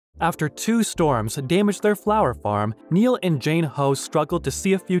After 2 storms damaged their flower farm, Neil and Jane Hawes struggled to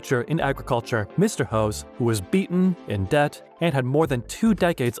see a future in agriculture. Mr. Hawes, who was beaten, in debt, and had more than 2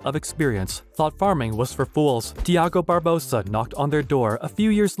 decades of experience, thought farming was for fools. Tiago Barbosa knocked on their door a few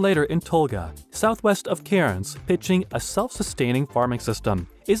years later in Tolga, southwest of Cairns, pitching a self-sustaining farming system.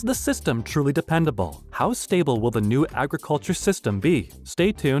 Is the system truly dependable? How stable will the new agriculture system be?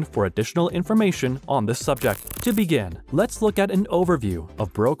 Stay tuned for additional information on this subject. To begin, let's look at an overview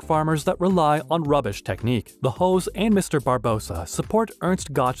of broke farmers that rely on rubbish technique. The Hawes and Mr. Barbosa support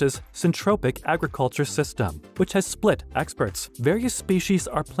Ernst Götsch's Syntropic Agroforestry system, which has split experts. Various species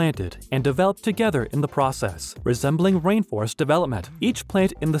are planted and developed together in the process, resembling rainforest development. Each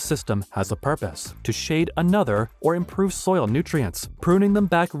plant in the system has a purpose: to shade another or improve soil nutrients. Pruning them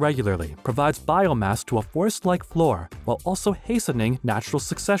back regularly provides biomass to a forest-like floor, while also hastening natural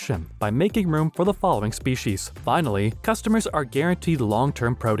succession by making room for the following species. Finally, customers are guaranteed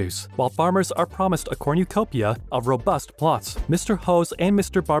long-term produce, while farmers are promised a cornucopia of robust plots. Mr. Hawes and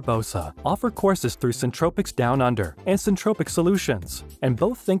Mr. Barbosa offer courses through Syntropics Down Under and Syntropic Solutions, and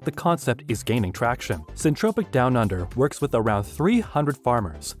both think the concept is gaining traction. Syntropic Down Under works with around 300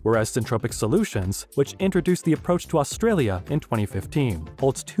 farmers, whereas Syntropic Solutions, which introduced the approach to Australia in 2015,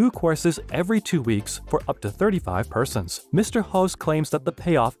 holds 2 courses every 2 weeks for up to 35 persons. Mr. Hawes claims that the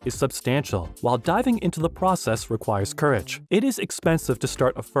payoff is substantial, while diving into the process requires courage. It is expensive to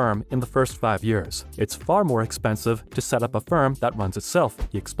start a firm in the first 5 years. It's far more expensive to set up a firm that runs itself,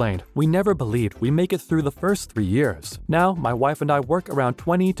 he explained. We never believed we make it through the first 3 years. Now, my wife and I work around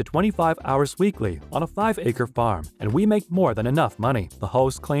 20 to 25 hours weekly on a 5-acre farm, and we make more than enough money. The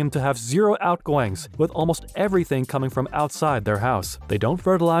Hawes claim to have 0 outgoings, with almost everything coming from outside their house. They don't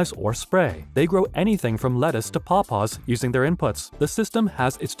fertilize or spray. They grow anything from lettuce to pawpaws using their inputs. The system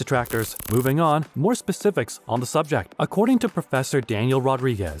has its detractors. Moving on, more specifics on the subject. According to Professor Daniel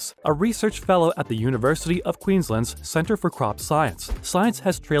Rodriguez, a research fellow at the University of Queensland's Centre for Crop Science, science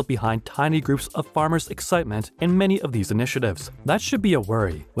has trailed behind tiny groups of farmers' excitement in many of these initiatives. That should be a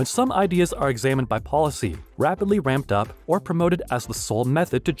worry when some ideas are examined by policy, rapidly ramped up, or promoted as the sole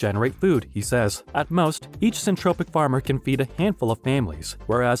method to generate food, he says. At most, each syntropic farmer can feed a handful of families,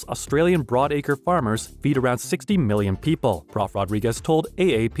 whereas Australian broadacre farmers feed around 60 million people, Prof. Rodriguez told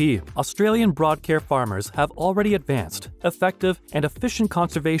AAP. Australian broadacre farmers have already advanced, effective, and efficient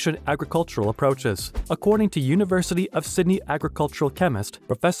conservation agricultural approaches, according to University of Sydney agricultural chemist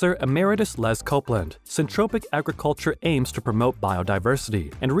Professor Emeritus Les Copeland. Syntropic agriculture aims to promote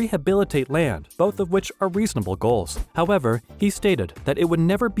biodiversity and rehabilitate land, both of which are reasonable goals. However, he stated that it would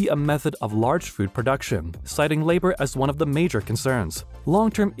never be a method of large food production, citing labor as one of the major concerns.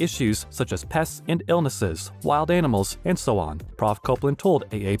 Long-term issues such as pests and illnesses, wild animals, and so on, Prof. Copeland told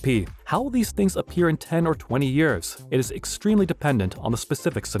AAP. How will these things appear in 10 or 20 years? It is extremely dependent on the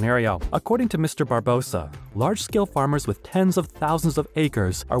specific scenario. According to Mr. Barbosa, large-scale farmers with tens of thousands of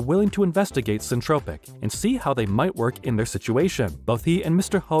acres are willing to investigate Syntropic and see how they might work in their situation. Both he and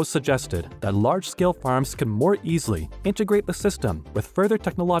Mr. Hawes suggested that large-scale farms can more easily integrate the system with further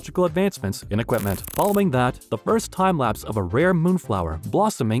technological advancements in equipment. Following that, the first time-lapse of a rare moonflower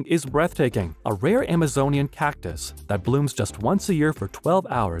blossoming is breathtaking. A rare Amazonian cactus that blooms just once a year for 12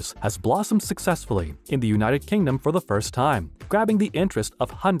 hours has blossomed successfully in the United Kingdom for the first time, grabbing the interest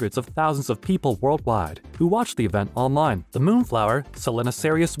of hundreds of thousands of people worldwide who watch the event online. The moonflower,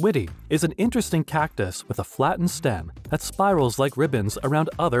 Selenocerius witti, is an interesting cactus with a flattened stem that spirals like ribbons around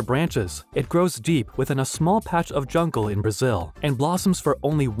other branches. It grows deep within a small patch of jungle in Brazil and blossoms for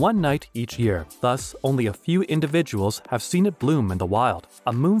only one night each year. Thus, only a few individuals have seen it bloom in the wild.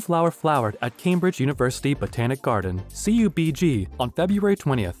 A moonflower flowered at Cambridge University Botanic Garden, CUBG, on February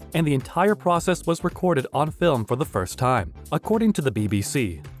 20th, and the entire process was recorded on film for the first time. According to the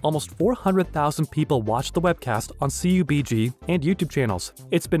BBC, almost 400,000 people watched the webcast on CUBG and YouTube channels.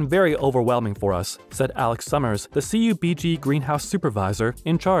 It's been very overwhelming for us, said Alex Summers, the CUBG greenhouse supervisor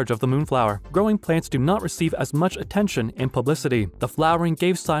in charge of the moonflower. Growing plants do not receive as much attention and publicity. The flowering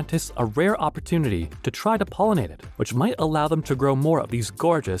gave scientists a rare opportunity to try to pollinate it, which might allow them to grow more of these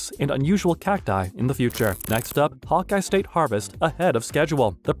gorgeous and unusual cacti in the future. Next up, Hawkeye State harvest ahead of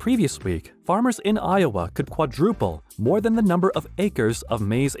schedule. The previous week, farmers in Iowa could quadruple more than the number of acres of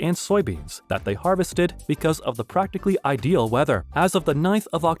maize and soybeans that they harvested because of the practically ideal weather. As of the 9th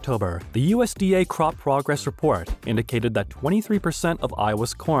of October, the USDA Crop Progress Report indicated that 23% of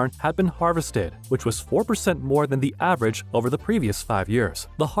Iowa's corn had been harvested, which was 4% more than the average over the previous 5 years.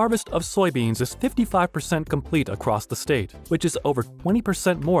 The harvest of soybeans is 55% complete across the state, which is over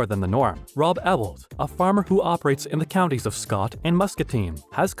 20% more than the norm. Rob Ewald, a farmer who operates in the counties of Scott and Muscatine,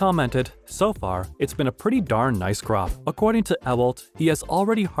 has commented, so far, it's been a pretty darn nice crop. According to Ewald, he has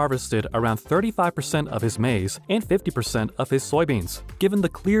already harvested around 35% of his maize and 50% of his soybeans. Given the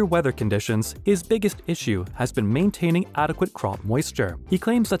clear weather conditions, his biggest issue has been maintaining adequate crop moisture. He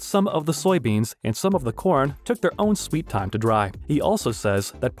claims that some of the soybeans and some of the corn took their own sweet time to dry. He also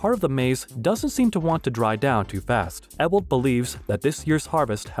says that part of the maize doesn't seem to want to dry down too fast. Ewald believes that this year's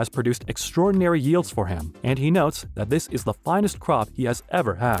harvest has produced extraordinary yields for him, and he notes that this is the finest crop he has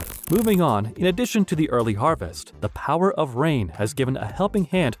ever had. Moving on, in addition to the early harvest, the power of rain has given a helping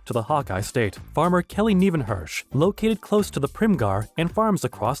hand to the Hawkeye State. Farmer Kelly Nievenhirsch, located close to the Primgar and farms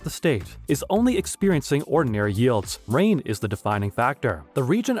across the state, is only experiencing ordinary yields. Rain is the defining factor. The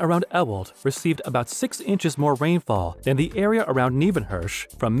region around Ewald received about 6 inches more rainfall than the area around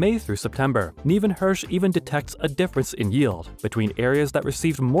Nievenhirsch from May through September. Nievenhirsch even detects a difference in yield between areas that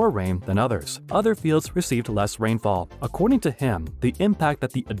received more rain than others. Other fields received less rainfall. According to him, the impact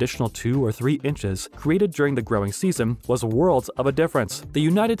that the additional 2 or 3 inches created during the growing season was worlds of a difference. The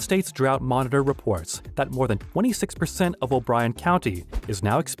United States Drought Monitor reports that more than 26% of O'Brien County is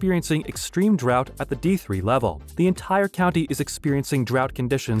now experiencing extreme drought at the D3 level. The entire county is experiencing drought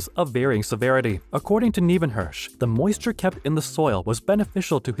conditions of varying severity. According to Nievenhirsch, the moisture kept in the soil was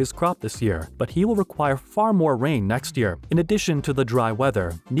beneficial to his crop this year, but he will require far more rain next year. In addition to the dry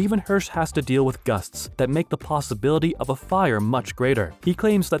weather, Nievenhirsch has to deal with gusts that make the possibility of a fire much greater. He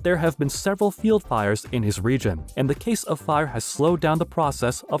claims that there have been several field fires in his region, and the case of fire has slowed down the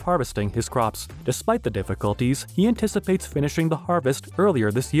process of harvesting his crops. Despite the difficulties, he anticipates finishing the harvest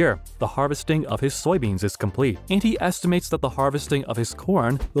earlier this year. The harvesting of his soybeans is complete, and he estimates that the harvesting of his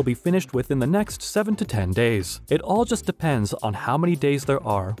corn will be finished within the next 7 to 10 days. It all just depends on how many days there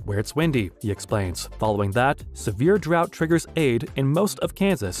are where it's windy, he explains. Following that, severe drought triggers aid in most of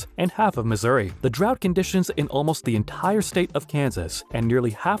Kansas and half of Missouri. The drought conditions in almost the entire state of Kansas and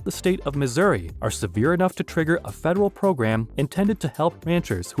nearly half the state of Missouri are severe enough to trigger a federal program intended to help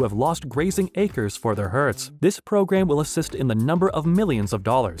ranchers who have lost grazing acres for their herds. This program will assist in the number of millions of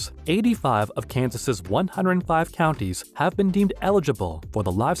dollars. 85 of Kansas's 105 counties have been deemed eligible for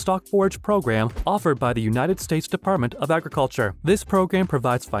the livestock forage program offered by the United States Department of Agriculture. This program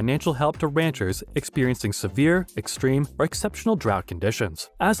provides financial help to ranchers experiencing severe, extreme, or exceptional drought conditions.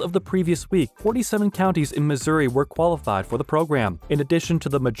 As of the previous week, 47 counties in Missouri were qualified for the program. In addition to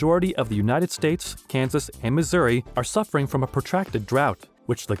the majority of the United States, Kansas and Missouri are suffering from a protracted drought,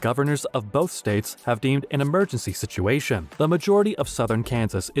 which the governors of both states have deemed an emergency situation. The majority of southern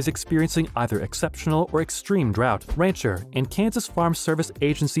Kansas is experiencing either exceptional or extreme drought. Rancher and Kansas Farm Service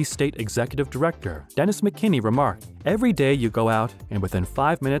Agency State Executive Director Dennis McKinney remarked, "Every day you go out, and within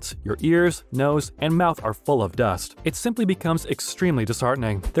 5 minutes, your ears, nose, and mouth are full of dust. It simply becomes extremely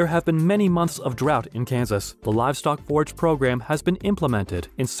disheartening." There have been many months of drought in Kansas. The livestock forage program has been implemented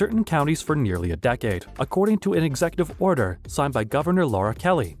in certain counties for nearly a decade. According to an executive order signed by Governor Laura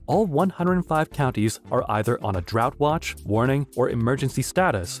Kelly, all 105 counties are either on a drought watch, warning, or emergency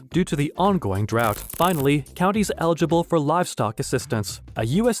status due to the ongoing drought. Finally, counties eligible for livestock assistance, a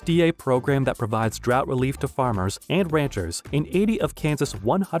USDA program that provides drought relief to farmers and ranchers in 80 of Kansas'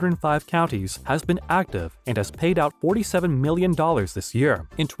 105 counties, has been active and has paid out $47 million this year.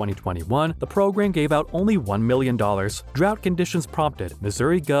 In 2021, the program gave out only $1 million. Drought conditions prompted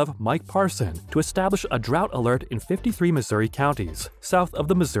Missouri Gov. Mike Parson to establish a drought alert in 53 Missouri counties. South of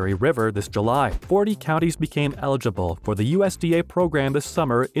the Missouri River this July, 40 counties became eligible for the USDA program this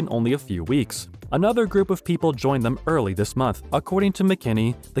summer in only a few weeks. Another group of people joined them early this month. According to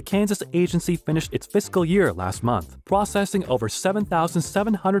McKinney, the Kansas agency finished its fiscal year last month, processing over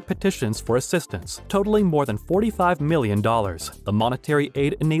 7,700 petitions for assistance, totaling more than $45 million. The monetary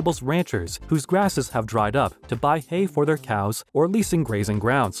aid enables ranchers whose grasses have dried up to buy hay for their cows or leasing grazing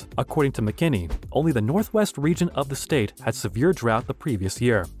grounds. According to McKinney, only the northwest region of the state had severe drought the previous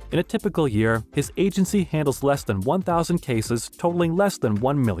year. In a typical year, his agency handles less than 1,000 cases totaling less than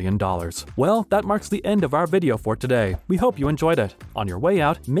 $1 million. Well, that marks the end of our video for today. We hope you enjoyed it. On your way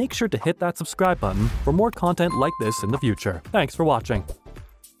out, make sure to hit that subscribe button for more content like this in the future. Thanks for watching.